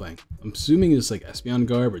see what he's playing. I'm assuming it's like Espeon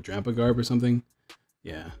Garb or Drampa Garb or something.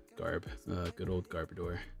 Yeah, Garb. Good old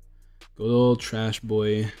Garbodor. Good old trash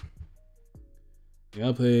boy. I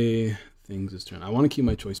gotta play things this turn. I want to keep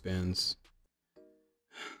my choice bands.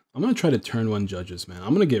 I'm gonna try to turn 1 judges, man.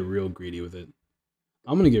 I'm gonna get real greedy with it.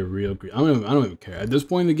 I'm gonna get real greedy. I don't even care. At this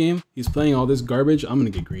point in the game, he's playing all this garbage. I'm gonna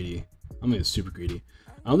get greedy. I'm gonna get super greedy.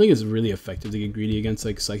 I don't think it's really effective to get greedy against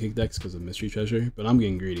like psychic decks because of Mystery Treasure, but I'm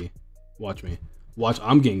getting greedy. Watch me. Watch.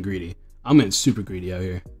 I'm getting greedy. I'm getting super greedy out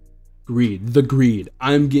here. Greed. The greed.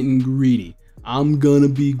 I'm getting greedy. I'm gonna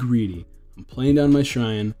be greedy. I'm playing down my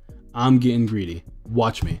shrine. I'm getting greedy.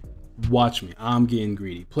 Watch me. Watch me. I'm getting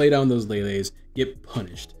greedy. Play down those Leles. Get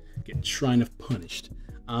punished. Get shrine of punished.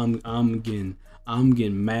 I'm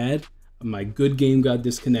getting mad. My good game got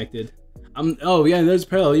disconnected. Oh yeah, there's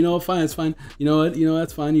Parallel. You know what? Fine, it's fine. You know what?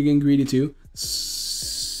 That's fine. You're getting greedy too.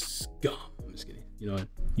 Scum. I'm just kidding. You know what?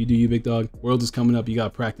 You do you, big dog. World is coming up. You gotta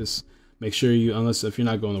practice. Make sure you, if you're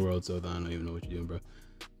not going to World, so I don't even know what you're doing, bro.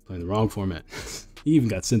 Playing the wrong format. He even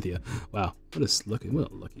got Cynthia. Wow, what a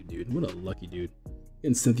lucky dude. What a lucky dude.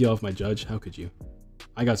 Getting Cynthia off my judge. How could you?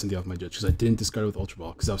 I got Cynthia off my judge because I didn't discard it with Ultra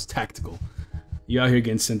Ball because I was tactical. You out here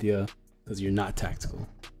getting Cynthia because you're not tactical.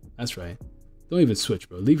 That's right. Don't even switch,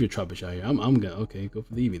 bro. Leave your Trubbish out here. I'm gonna, okay, go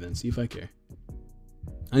for the Eevee then. See if I care.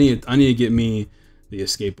 I need to get me the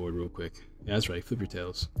escape board real quick. Yeah, that's right. Flip your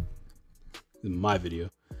tails. This is my video.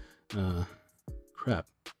 Crap.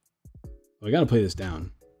 Well, I gotta play this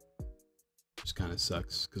down. Just kind of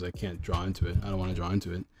sucks because I can't draw into it. I don't want to draw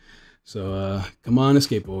into it. So come on, a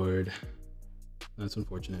skateboard. That's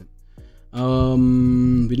unfortunate. We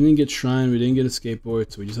didn't get shrine, we didn't get a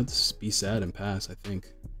skateboard, so we just have to be sad and pass, I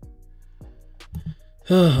think.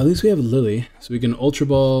 At least we have Lily, so we can ultra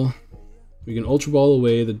ball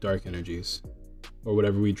away the dark energies or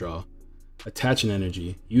whatever we draw. Attach an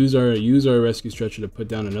energy. Use our rescue stretcher to put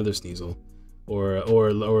down another Sneasel, or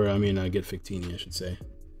I mean get Fictini, I should say.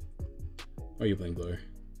 Why are you playing Blower?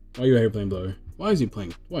 Why are you out here playing Blower? Why is he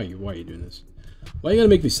playing? Why are you doing this? Why you gotta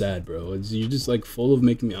make me sad, bro? You're just like full of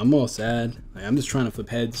making me. I'm all sad. Like, I'm just trying to flip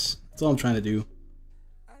heads. That's all I'm trying to do.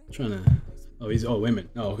 I'm trying to. Oh, he's. Oh, wait a minute.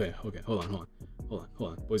 Oh, okay. Hold on.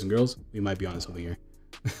 Boys and girls, we might be onto something here.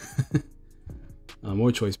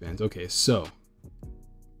 More choice bands. Okay, so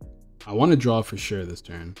I want to draw for sure this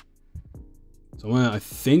turn. So I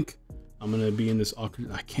think I'm gonna be in this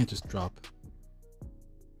awkward. I can't just drop.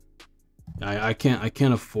 I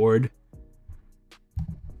can't afford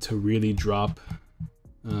to really drop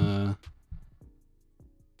the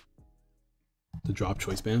drop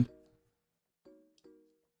choice band.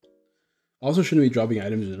 Also shouldn't be dropping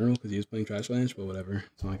items in general because he is playing Trash Lanch, but whatever.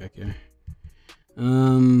 It's not like I care.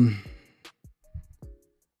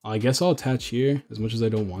 I guess I'll attach here as much as I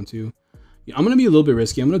don't want to. Yeah, I'm gonna be a little bit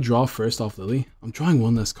risky. I'm gonna draw first off Lily. I'm drawing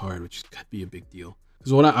one less card, which could be a big deal.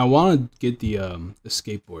 Because what I want to get the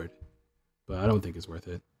skateboard, but I don't think it's worth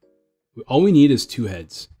it. All we need is 2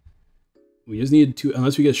 heads. We just need 2,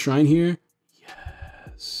 unless we get shrine here.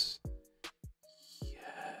 Yes.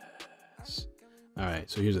 All right,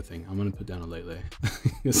 so here's the thing. I'm gonna put down a Lele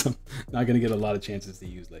because I'm not gonna get a lot of chances to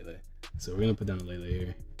use Lele. So we're gonna put down a Lele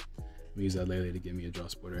here. We use that Lele to give me a draw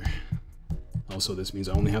sporter. Also, this means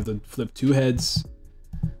I only have to flip 2 heads.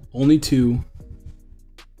 Only 2.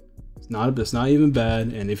 It's not even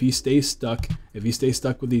bad. And if he stays stuck with these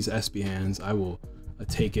SB hands, I will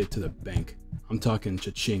take it to the bank. I'm talking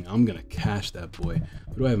cha-ching. I'm gonna cash that boy.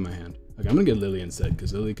 What do I have in my hand? Okay, I'm gonna get Lily instead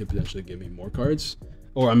because Lily could potentially give me more cards,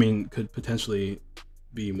 or I mean, could potentially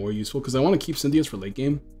be more useful because I want to keep Cynthia's for late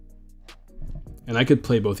game, and I could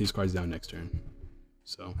play both these cards down next turn.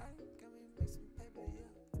 So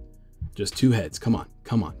just 2 heads. Come on,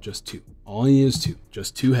 just 2. All I need is 2.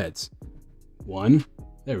 Just 2 heads. 1.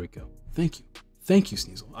 There we go. Thank you,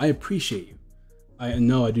 Sneasel. I appreciate you.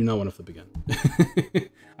 No, I do not want to flip again.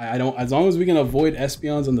 I don't. As long as we can avoid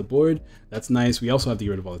Espeons on the board, that's nice. We also have to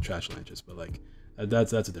get rid of all the Trash Lanches, but like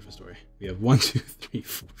that's a different story. We have 1, 2, 3,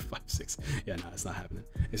 4, 5, 6. Yeah, no, it's not happening.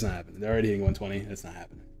 It's not happening. They're already hitting 120. It's not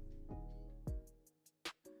happening.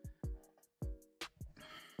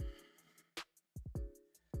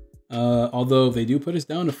 Although if they do put us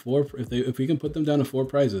down to 4, if we can put them down to 4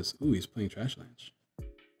 prizes. Ooh, he's playing Trash Lanch.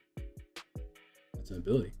 That's an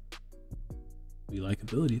ability. We like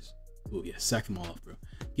abilities. Oh yeah, sack them all off, bro.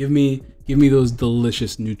 Give me those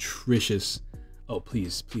delicious, nutritious. Oh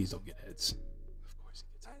please don't get heads. Of course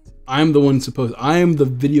he gets heads. I'm the one supposed. I am the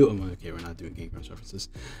video. Oh, okay, we're not doing Game Grumps references.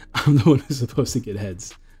 I'm the one who's supposed to get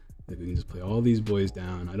heads. Like we can just play all these boys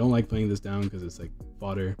down. I don't like playing this down because it's like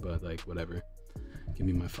fodder, but like whatever. Give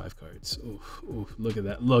me my 5 cards. Oh, look at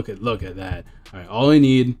that. Look at that. All right, all I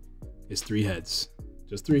need is 3 heads.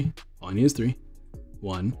 Just 3. All I need is 3.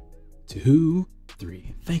 1, 2,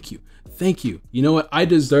 3. Thank you. You know what? I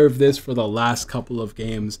deserve this for the last couple of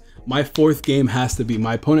games. My 4th game has to be,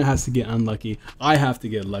 my opponent has to get unlucky. I have to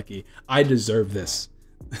get lucky. I deserve this.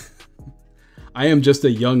 I am just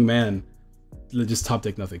a young man. Just top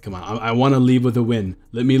deck nothing. Come on. I want to leave with a win.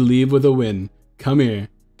 Let me leave with a win. Come here.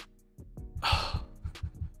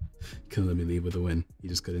 Couldn't let me leave with a win. You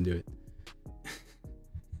just couldn't do it.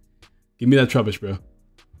 Give me that Trubbish, bro.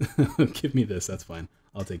 Give me this. That's fine.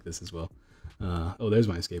 I'll take this as well. Oh, there's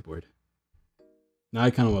my skateboard. Now I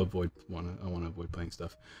kind of want to avoid playing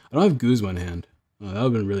stuff. I don't have Guzma in hand. Oh, that would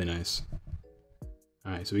have been really nice.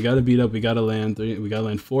 All right, so we got to beat up. We got to land 3. We got to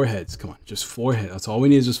land 4 heads. Come on, just 4 heads. That's all we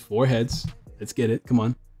need is just 4 heads. Let's get it. Come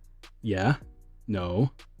on. Yeah.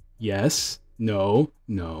 No. Yes. No.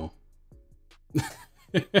 No.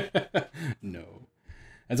 No.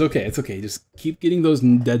 That's okay. It's okay. Just keep getting those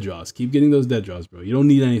dead draws. Keep getting those dead draws, bro. You don't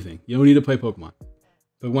need anything. You don't need to play Pokemon.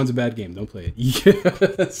 Pokemon's a bad game. Don't play it.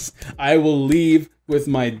 Yes. I will leave with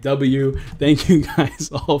my W. Thank you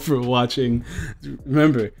guys all for watching.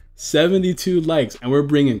 Remember, 72 likes, and we're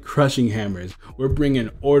bringing crushing hammers. We're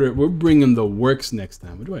bringing order. We're bringing the works next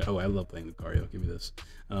time. What do I? Oh, I love playing Lucario. Give me this.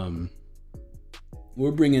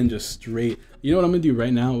 We're bringing just straight. You know what I'm gonna do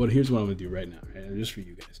right now? Here's what I'm gonna do right now. Right? Just for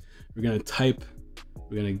you guys. We're gonna type.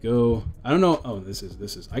 We're gonna go. I don't know. Oh, this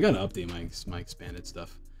is. I gotta update my expanded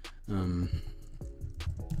stuff.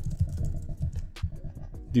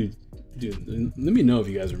 Dude, let me know if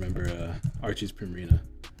you guys remember Archie's Primarina.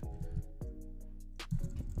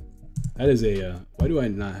 That is a, why do I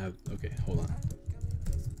not have, okay, hold on.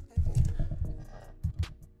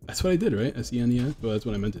 That's what I did, right? SENES? Well, that's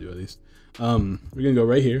what I meant to do at least. We're gonna go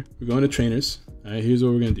right here. We're going to trainers. All right, here's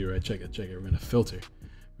what we're gonna do, right? Check it. We're gonna filter.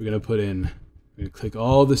 We're gonna put in, we're gonna click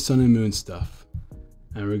all the sun and moon stuff.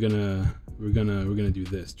 And we're gonna do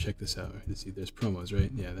this. Check this out. Let's see, there's promos,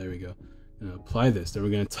 right? Yeah, there we go. Gonna apply this. Then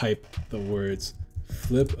we're gonna type the words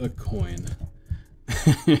flip a coin.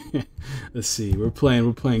 Let's see, we're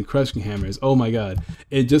playing crushing hammers. Oh my god,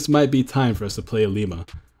 it just might be time for us to play a Lima.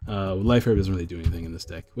 Life Herb doesn't really do anything in this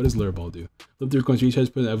deck. What does Lure Ball do? Flip through coins,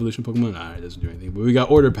 recharge, put an evolution Pokemon. Nah, it doesn't do anything. But we got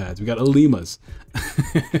order pads, we got Alimas.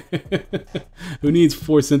 Who needs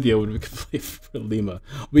 4 Cynthia when we can play for Lima?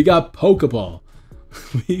 We got Pokeball.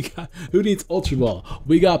 Who needs Ultra Ball?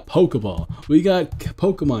 We got Pokeball. We got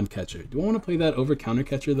Pokemon Catcher. Do I want to play that over Counter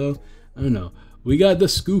Catcher though? I don't know. We got the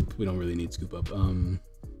Scoop. We don't really need Scoop Up.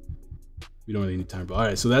 We don't really need Time Ball. All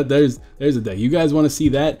right, so there's a deck. You guys want to see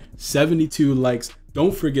that? 72 likes.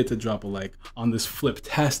 Don't forget to drop a like on this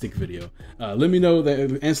flip-tastic video. Let me know,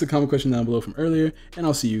 answer the comment question down below from earlier, and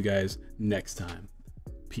I'll see you guys next time.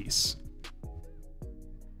 Peace.